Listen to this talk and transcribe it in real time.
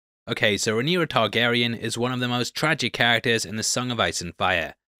Okay, so Rhaenyra Targaryen is one of the most tragic characters in the Song of Ice and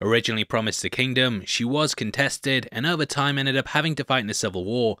Fire. Originally promised the kingdom, she was contested and over time ended up having to fight in a civil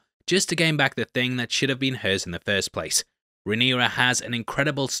war just to gain back the thing that should have been hers in the first place. Rhaenyra has an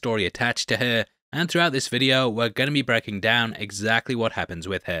incredible story attached to her, and throughout this video we're going to be breaking down exactly what happens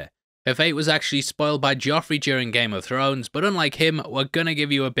with her. Her fate was actually spoiled by Joffrey during Game of Thrones, but unlike him, we're going to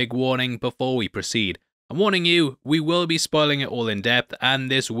give you a big warning before we proceed. I'm warning you, we will be spoiling it all in depth,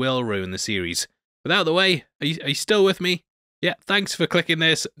 and this will ruin the series. Without the way, are you still with me? Yeah, thanks for clicking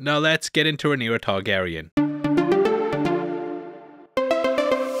this. Now let's get into Rhaenyra Targaryen.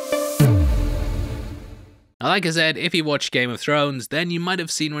 Now, like I said, if you watched Game of Thrones, then you might have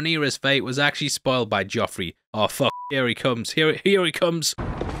seen Rhaenyra's fate was actually spoiled by Joffrey. Oh fuck, here he comes, here he comes.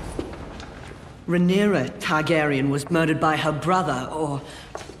 Rhaenyra Targaryen was murdered by her brother, or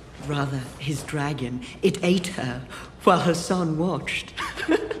rather, his dragon. It ate her while her son watched.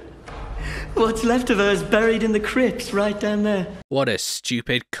 What's left of her is buried in the crypts right down there. What a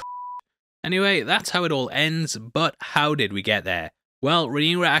stupid c***. Anyway, that's how it all ends, but how did we get there? Well,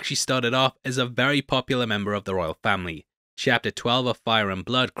 Rhaenyra actually started off as a very popular member of the royal family. Chapter 12 of Fire and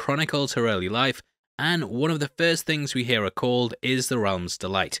Blood chronicles her early life, and one of the first things we hear her called is the Realm's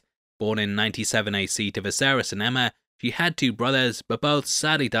Delight. Born in 97 AC to Viserys and Aemma, she had two brothers, but both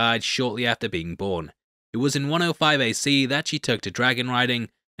sadly died shortly after being born. It was in 105 AC that she took to dragon riding,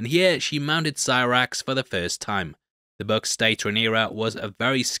 and here she mounted Syrax for the first time. The book states Rhaenyra was a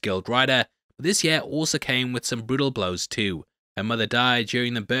very skilled rider, but this year also came with some brutal blows too. Her mother died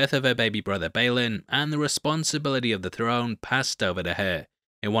during the birth of her baby brother Balon, and the responsibility of the throne passed over to her.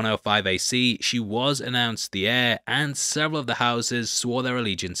 In 105 AC, she was announced the heir, and several of the houses swore their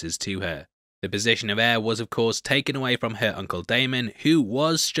allegiances to her. The position of heir was of course taken away from her uncle Daemon, who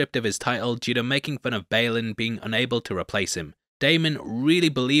was stripped of his title due to making fun of Balon being unable to replace him. Daemon really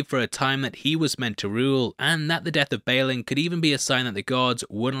believed for a time that he was meant to rule, and that the death of Balon could even be a sign that the gods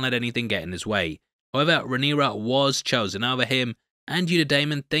wouldn't let anything get in his way. However, Rhaenyra was chosen over him, and due to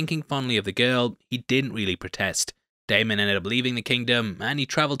Daemon thinking fondly of the girl, he didn't really protest. Daemon ended up leaving the kingdom, and he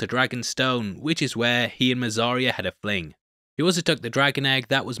travelled to Dragonstone, which is where he and Mysaria had a fling. He also took the dragon egg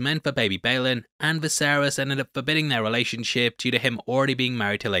that was meant for baby Balon, and Viserys ended up forbidding their relationship due to him already being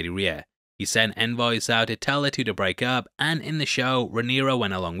married to Lady Rhea. He sent envoys out to tell the two to break up, and in the show, Rhaenyra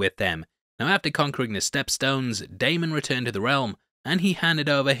went along with them. Now after conquering the Stepstones, Daemon returned to the realm, and he handed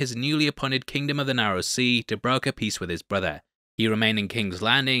over his newly appointed Kingdom of the Narrow Sea to broker peace with his brother. He remained in King's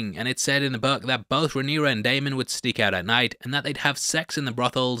Landing, and it's said in the book that both Rhaenyra and Daemon would sneak out at night, and that they'd have sex in the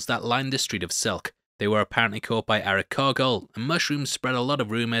brothels that lined the Street of Silk. They were apparently caught by Eric Cargill, and mushrooms spread a lot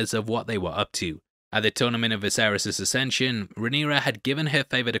of rumours of what they were up to. At the tournament of Viserys' ascension, Rhaenyra had given her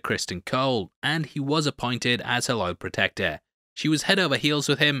favour to Criston Cole, and he was appointed as her loyal protector. She was head over heels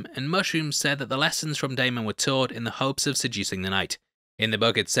with him, and mushrooms said that the lessons from Daemon were taught in the hopes of seducing the knight. In the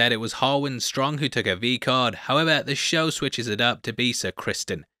book it said it was Harwin Strong who took her V-card, however the show switches it up to be Sir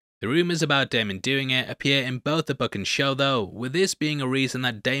Criston. The rumours about Daemon doing it appear in both the book and show though, with this being a reason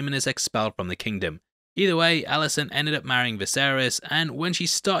that Daemon is expelled from the kingdom. Either way, Alicent ended up marrying Viserys, and when she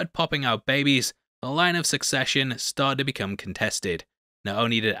started popping out babies, the line of succession started to become contested. Not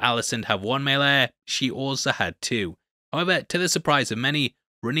only did Alicent have one male heir, she also had two. However, to the surprise of many,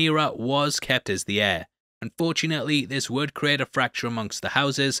 Rhaenyra was kept as the heir. Unfortunately, this would create a fracture amongst the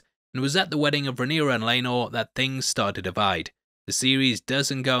houses, and it was at the wedding of Rhaenyra and Laenor that things started to divide. The series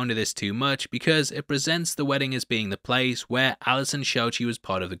doesn't go into this too much because it presents the wedding as being the place where Alicent showed she was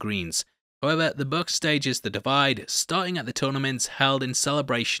part of the Greens. However, the book stages the divide, starting at the tournaments held in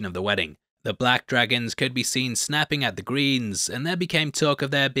celebration of the wedding. The Black Dragons could be seen snapping at the Greens, and there became talk of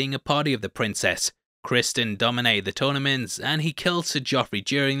there being a party of the princess. Criston dominated the tournaments, and he killed Sir Joffrey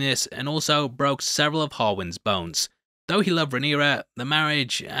during this, and also broke several of Harwin's bones. Though he loved Rhaenyra, the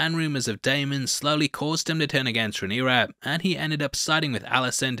marriage and rumours of Daemon slowly caused him to turn against Rhaenyra, and he ended up siding with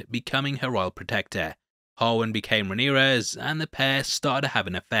Alicent, becoming her royal protector. Harwin became Rhaenyra's, and the pair started to have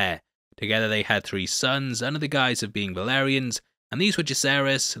an affair. Together they had 3 sons under the guise of being Valerians, and these were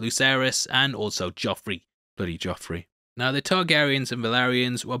Jacaerys, Lucerys, and also Joffrey. Bloody Joffrey. Now the Targaryens and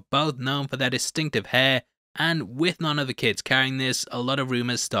Valerians were both known for their distinctive hair, and with none of the kids carrying this, a lot of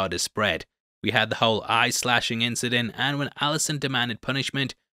rumours started to spread. We had the whole eye slashing incident, and when Alicent demanded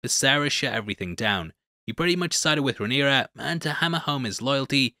punishment, Viserys shut everything down. He pretty much sided with Rhaenyra, and to hammer home his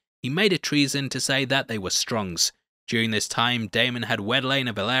loyalty, he made it treason to say that they were Strongs. During this time, Daemon had wed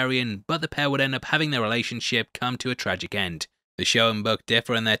Laenor Velaryon, but the pair would end up having their relationship come to a tragic end. The show and book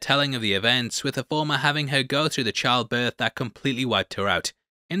differ in their telling of the events, with the former having her go through the childbirth that completely wiped her out.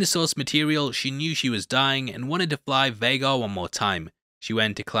 In the source material, she knew she was dying and wanted to fly Vhagar one more time. She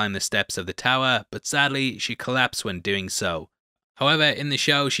went to climb the steps of the tower, but sadly she collapsed when doing so. However, in the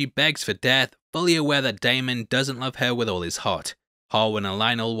show she begs for death, fully aware that Daemon doesn't love her with all his heart. Harwin and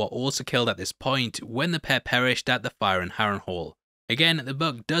Lionel were also killed at this point when the pair perished at the fire in Harrenhal. Again, the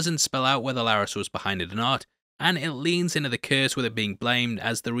book doesn't spell out whether Larys was behind it or not, and it leans into the curse with it being blamed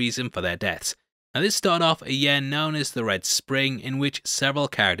as the reason for their deaths. Now this started off a year known as the Red Spring, in which several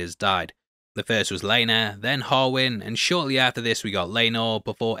characters died. The first was Rhaenyra, then Harwin, and shortly after this we got Laenor,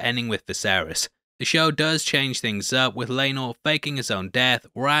 before ending with Viserys. The show does change things up, with Laenor faking his own death,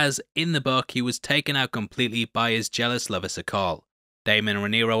 whereas in the book he was taken out completely by his jealous lover Sakal. Daemon and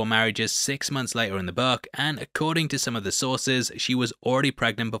Rhaenyra were married just 6 months later in the book, and according to some of the sources, she was already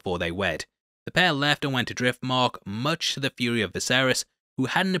pregnant before they wed. The pair left and went to Driftmark, much to the fury of Viserys, who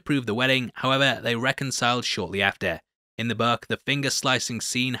hadn't approved the wedding. However, they reconciled shortly after. In the book, the finger-slicing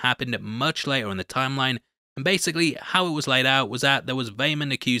scene happened much later in the timeline, and basically how it was laid out was that there was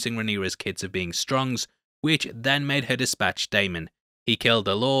Vaemond accusing Rhaenyra's kids of being Strongs, which then made her dispatch Daemon. He killed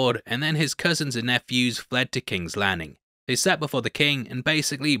the Lord, and then his cousins and nephews fled to King's Landing. They sat before the king and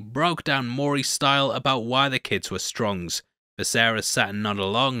basically broke down Maury style about why the kids were Strongs. Viserys sat and nodded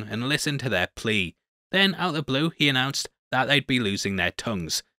along and listened to their plea. Then, out of the blue, he announced that they'd be losing their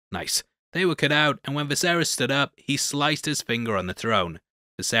tongues. Nice. They were cut out, and when Viserys stood up, he sliced his finger on the throne.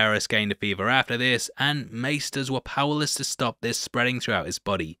 Viserys gained a fever after this, and maesters were powerless to stop this spreading throughout his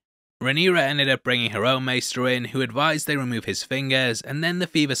body. Rhaenyra ended up bringing her own maester in, who advised they remove his fingers, and then the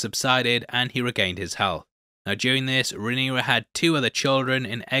fever subsided and he regained his health. Now during this, Rhaenyra had 2 other children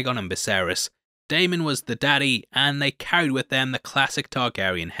in Aegon and Viserys. Daemon was the daddy, and they carried with them the classic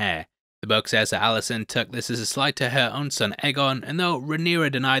Targaryen Heir. The book says that Alicent took this as a slight to her own son Aegon, and though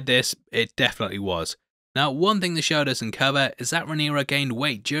Rhaenyra denied this, it definitely was. Now, one thing the show doesn't cover is that Rhaenyra gained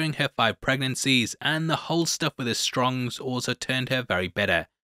weight during her 5 pregnancies, and the whole stuff with the Strongs also turned her very bitter.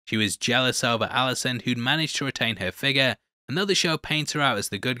 She was jealous over Alicent, who'd managed to retain her figure, and though the show paints her out as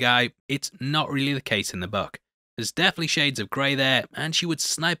the good guy, it's not really the case in the book. There's definitely shades of grey there, and she would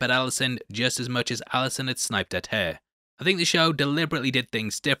snipe at Alicent just as much as Alicent had sniped at her. I think the show deliberately did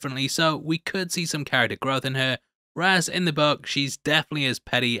things differently, so we could see some character growth in her, whereas in the book, she's definitely as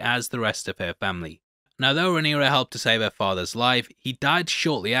petty as the rest of her family. Now, though Rhaenyra helped to save her father's life, he died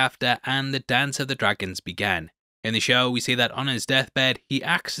shortly after, and the Dance of the Dragons began. In the show, we see that on his deathbed, he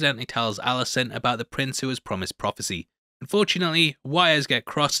accidentally tells Alicent about the prince who was promised prophecy. Unfortunately, wires get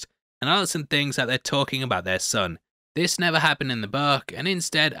crossed, and Alicent thinks that they're talking about their son. This never happened in the book, and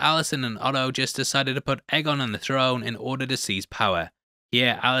instead Alicent and Otto just decided to put Aegon on the throne in order to seize power.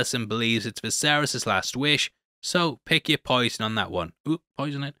 Here, Alicent believes it's Viserys' last wish, so pick your poison on that one. Ooh,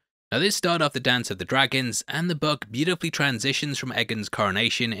 poison it. Now this started off the Dance of the Dragons, and the book beautifully transitions from Aegon's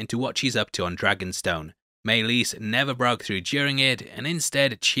coronation into what she's up to on Dragonstone. Meleys never broke through during it, and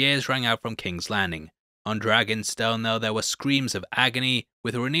instead cheers rang out from King's Landing. On Dragonstone though, there were screams of agony,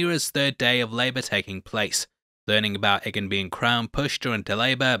 with Rhaenyra's 3rd day of labour taking place. Learning about Aegon being crowned pushed her into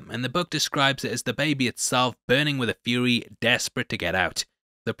labour, and the book describes it as the baby itself burning with a fury, desperate to get out.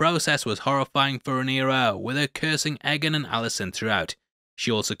 The process was horrifying for Rhaenyra, with her cursing Aegon and Alicent throughout.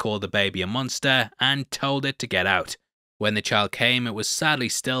 She also called the baby a monster, and told it to get out. When the child came, it was sadly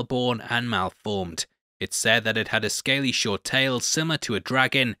stillborn and malformed. It said that it had a scaly short tail similar to a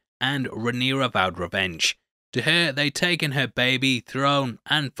dragon, and Rhaenyra vowed revenge. To her, they'd taken her baby, throne,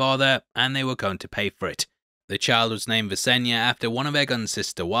 and father, and they were going to pay for it. The child was named Visenya after one of Aegon's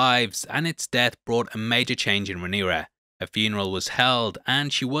sister wives, and its death brought a major change in Rhaenyra. A funeral was held,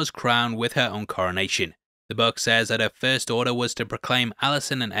 and she was crowned with her own coronation. The book says that her first order was to proclaim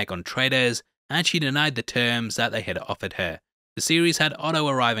Alicent and Aegon traitors, and she denied the terms that they had offered her. The series had Otto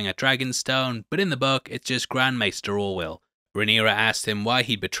arriving at Dragonstone, but in the book it's just Grand Maester Orwell. Rhaenyra asked him why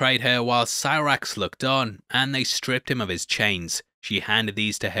he'd betrayed her while Cyrax looked on, and they stripped him of his chains. She handed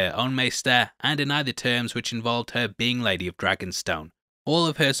these to her own maester, and denied the terms which involved her being Lady of Dragonstone. All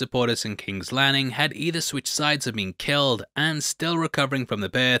of her supporters in King's Landing had either switched sides or been killed, and still recovering from the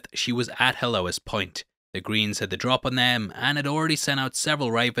birth, she was at her lowest point. The Greens had the drop on them, and had already sent out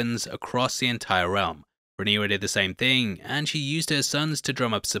several ravens across the entire realm. Rhaenyra did the same thing, and she used her sons to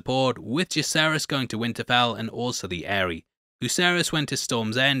drum up support, with Jacaerys going to Winterfell and also the Eyrie. Lucerys went to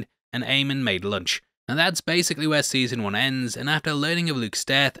Storm's End, and Aemon made lunch. And that's basically where Season 1 ends, and after learning of Luke's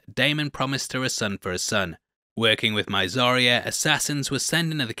death, Daemon promised her a son for a son. Working with Mysaria, assassins were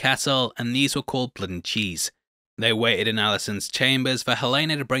sent into the castle, and these were called Blood and Cheese. They waited in Alicent's chambers for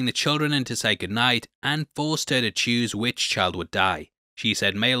Helaena to bring the children in to say goodnight, and forced her to choose which child would die. She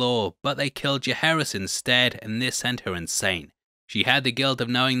said Maelor, but they killed Jaehaerys instead, and this sent her insane. She had the guilt of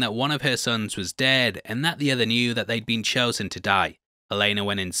knowing that one of her sons was dead, and that the other knew that they'd been chosen to die. Elena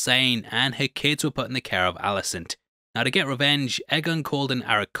went insane, and her kids were put in the care of Alicent. Now, to get revenge, Aegon called in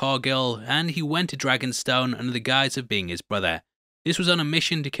Eric Cargill, and he went to Dragonstone under the guise of being his brother. This was on a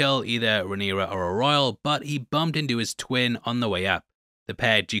mission to kill either Rhaenyra or a royal, but he bumped into his twin on the way up. The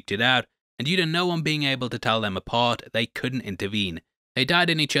pair duked it out, and due to no one being able to tell them apart, they couldn't intervene. They died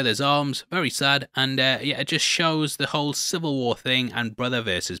in each other's arms, very sad, and it just shows the whole Civil War thing and brother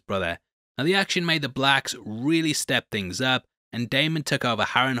versus brother. Now, the action made the Blacks really step things up, and Daemon took over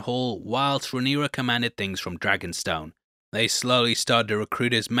Harrenhal whilst Rhaenyra commanded things from Dragonstone. They slowly started to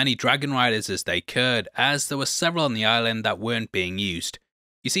recruit as many dragon riders as they could, as there were several on the island that weren't being used.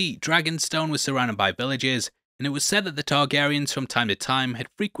 You see, Dragonstone was surrounded by villages, and it was said that the Targaryens from time to time had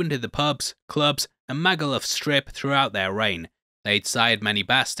frequented the pubs, clubs, and Magaluf Strip throughout their reign. They'd sired many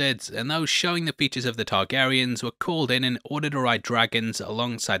bastards, and those showing the features of the Targaryens were called in order to ride dragons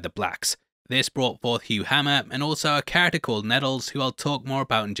alongside the Blacks. This brought forth Hugh Hammer and also a character called Nettles, who I'll talk more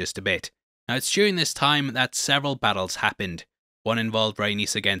about in just a bit. Now, it's during this time that several battles happened. One involved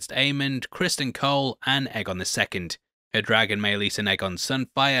Rhaenys against Aemond, Criston Cole, and Aegon II. Her dragon Maelys and Aegon's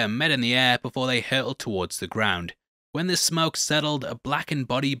Sunfire met in the air before they hurtled towards the ground. When the smoke settled, a blackened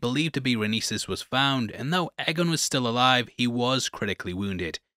body believed to be Rhaenys' was found, and though Aegon was still alive, he was critically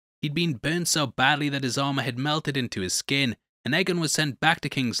wounded. He'd been burned so badly that his armor had melted into his skin, and Aegon was sent back to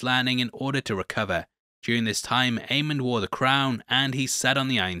King's Landing in order to recover. During this time, Aemond wore the crown, and he sat on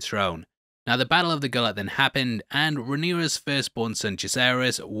the Iron Throne. Now, the Battle of the Gullet then happened, and Rhaenyra's firstborn son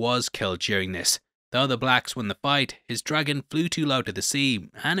Jacaerys was killed during this. Though the Blacks won the fight, his dragon flew too low to the sea,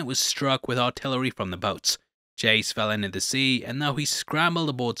 and it was struck with artillery from the boats. Jace fell into the sea, and though he scrambled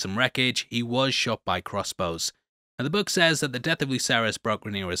aboard some wreckage, he was shot by crossbows. Now, the book says that the death of Lucerys broke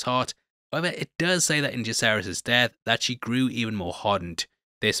Rhaenyra's heart. However, it does say that in Jacaerys' death that she grew even more hardened.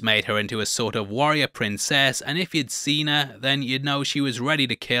 This made her into a sort of warrior princess, and if you'd seen her, then you'd know she was ready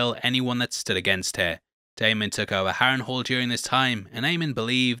to kill anyone that stood against her. Daemon took over Harrenhal during this time, and Aemon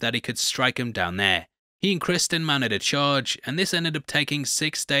believed that he could strike him down there. He and Criston mounted a charge, and this ended up taking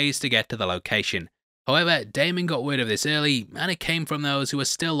 6 days to get to the location. However, Daemon got word of this early, and it came from those who were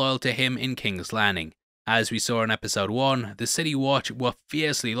still loyal to him in King's Landing. As we saw in episode 1, the City Watch were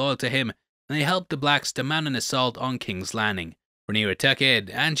fiercely loyal to him, and they helped the Blacks to mount an assault on King's Landing. Rhaenyra took it,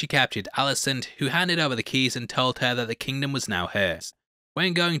 and she captured Alicent, who handed over the keys and told her that the kingdom was now hers.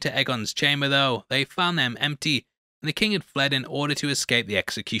 When going to Aegon's chamber though, they found them empty, and the king had fled in order to escape the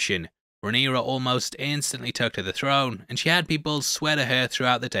execution. Rhaenyra almost instantly took to the throne, and she had people swear to her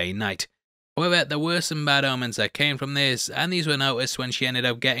throughout the day and night. However, there were some bad omens that came from this, and these were noticed when she ended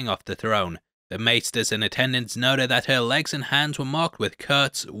up getting off the throne. The maesters and attendants noted that her legs and hands were marked with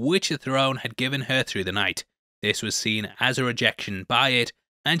cuts, which the throne had given her through the night. This was seen as a rejection by it,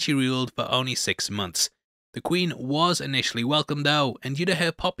 and she ruled for only 6 months. The Queen was initially welcomed though, and due to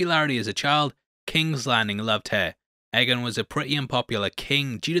her popularity as a child, King's Landing loved her. Aegon was a pretty unpopular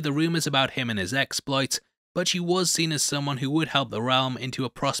king due to the rumours about him and his exploits, but she was seen as someone who would help the realm into a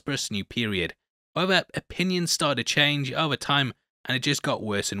prosperous new period. However, opinions started to change over time, and it just got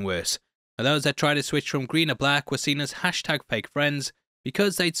worse and worse. Those that tried to switch from green to black were seen as #fake friends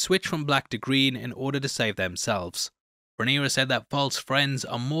because they'd switch from black to green in order to save themselves. Rhaenyra said that false friends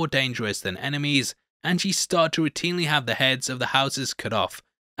are more dangerous than enemies, and she started to routinely have the heads of the houses cut off.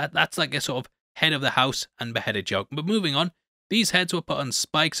 That's like a sort of head of the house and beheaded joke. But moving on, these heads were put on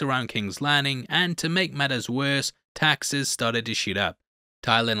spikes around King's Landing, and to make matters worse, taxes started to shoot up.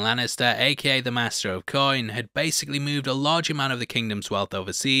 Tywin Lannister, aka the Master of Coin, had basically moved a large amount of the kingdom's wealth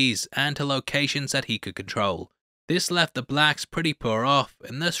overseas and to locations that he could control. This left the Blacks pretty poor off,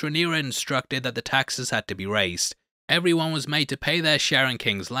 and thus Rhaenyra instructed that the taxes had to be raised. Everyone was made to pay their share in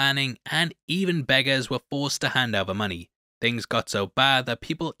King's Landing, and even beggars were forced to hand over money. Things got so bad that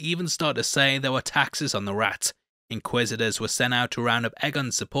people even started to say there were taxes on the rats. Inquisitors were sent out to round up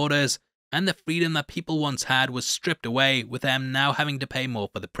Aegon's supporters, and the freedom that people once had was stripped away, with them now having to pay more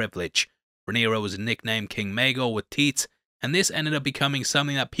for the privilege. Rhaenyra was nicknamed King Maegor with teats, and this ended up becoming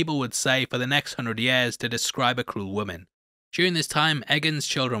something that people would say for the next 100 years to describe a cruel woman. During this time, Aegon's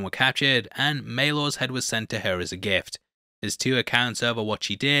children were captured, and Maelor's head was sent to her as a gift. There's 2 accounts over what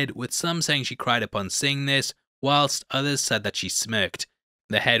she did, with some saying she cried upon seeing this, whilst others said that she smirked.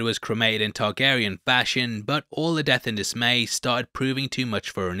 The head was cremated in Targaryen fashion, but all the death and dismay started proving too much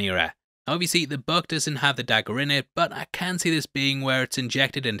for Rhaenyra. Obviously, the book doesn't have the dagger in it, but I can see this being where it's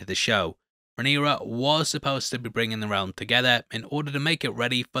injected into the show. Rhaenyra was supposed to be bringing the realm together in order to make it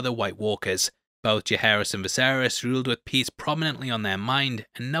ready for the White Walkers. Both Jaehaerys and Viserys ruled with peace prominently on their mind,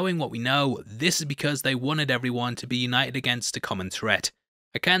 and knowing what we know, this is because they wanted everyone to be united against a common threat.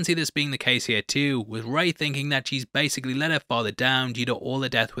 I can see this being the case here too, with Rhae thinking that she's basically let her father down due to all the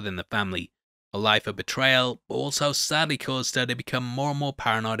death within the family. A life of betrayal also sadly caused her to become more and more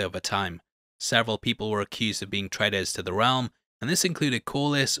paranoid over time. Several people were accused of being traitors to the realm, and this included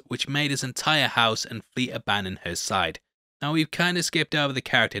Corlys, which made his entire house and fleet abandon her side. Now we've kinda skipped over the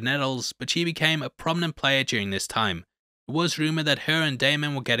character Nettles, but she became a prominent player during this time. It was rumoured that her and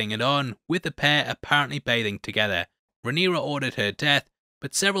Daemon were getting it on, with the pair apparently bathing together. Rhaenyra ordered her death,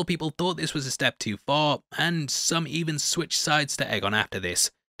 but several people thought this was a step too far, and some even switched sides to Aegon after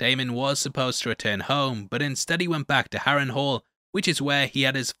this. Daemon was supposed to return home, but instead he went back to Harrenhal, which is where he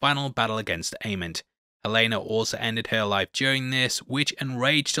had his final battle against Aemond. Helaena also ended her life during this, which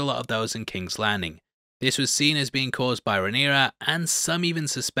enraged a lot of those in King's Landing. This was seen as being caused by Rhaenyra, and some even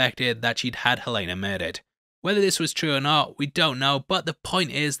suspected that she'd had Helaena murdered. Whether this was true or not, we don't know, but the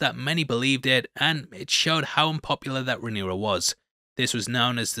point is that many believed it, and it showed how unpopular that Rhaenyra was. This was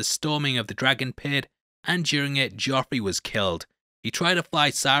known as the Storming of the Dragon Pit, and during it, Joffrey was killed. He tried to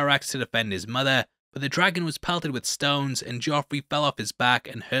fly Syrax to defend his mother, but the dragon was pelted with stones and Joffrey fell off his back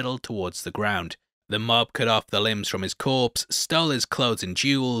and hurtled towards the ground. The mob cut off the limbs from his corpse, stole his clothes and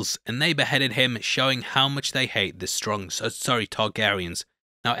jewels, and they beheaded him, showing how much they hate the Targaryens.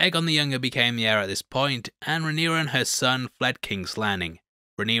 Now Aegon the Younger became the heir at this point, and Rhaenyra and her son fled King's Landing.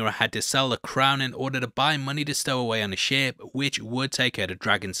 Rhaenyra had to sell the crown in order to buy money to stow away on a ship, which would take her to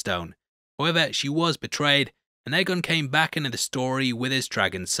Dragonstone. However, she was betrayed, and Aegon came back into the story with his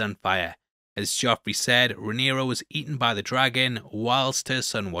dragon Sunfire. As Joffrey said, Rhaenyra was eaten by the dragon whilst her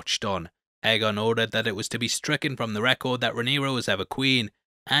son watched on. Aegon ordered that it was to be stricken from the record that Rhaenyra was ever queen,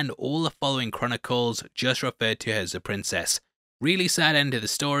 and all the following chronicles just referred to her as a princess. Really sad end to the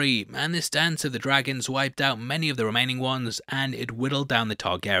story, and this dance of the dragons wiped out many of the remaining ones, and it whittled down the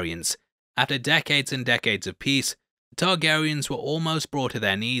Targaryens. After decades and decades of peace, the Targaryens were almost brought to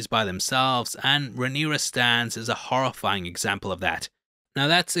their knees by themselves, and Rhaenyra stands as a horrifying example of that. Now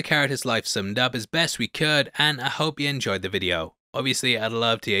that's the character's life summed up as best we could, and I hope you enjoyed the video. Obviously I'd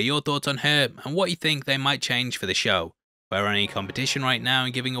love to hear your thoughts on her, and what you think they might change for the show. We're running a competition right now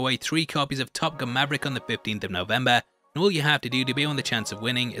and giving away 3 copies of Top Gun Maverick on the 15th of November, and all you have to do to be on the chance of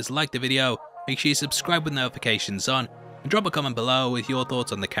winning is like the video, make sure you subscribe with notifications on, and drop a comment below with your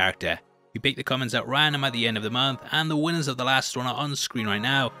thoughts on the character. We pick the comments at random at the end of the month, and the winners of the last one are on screen right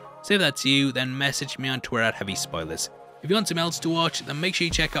now, so if that's you, then message me on Twitter at HeavySpoilers. If you want something else to watch, then make sure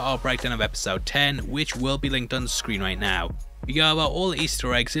you check out our breakdown of episode 10, which will be linked on screen right now. We go over all the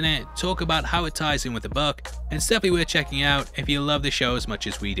Easter eggs in it, talk about how it ties in with the book, and it's definitely worth checking out if you love the show as much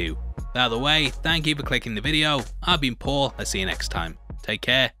as we do. Out of the way, thank you for clicking the video. I've been Paul, I'll see you next time. Take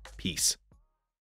care, peace.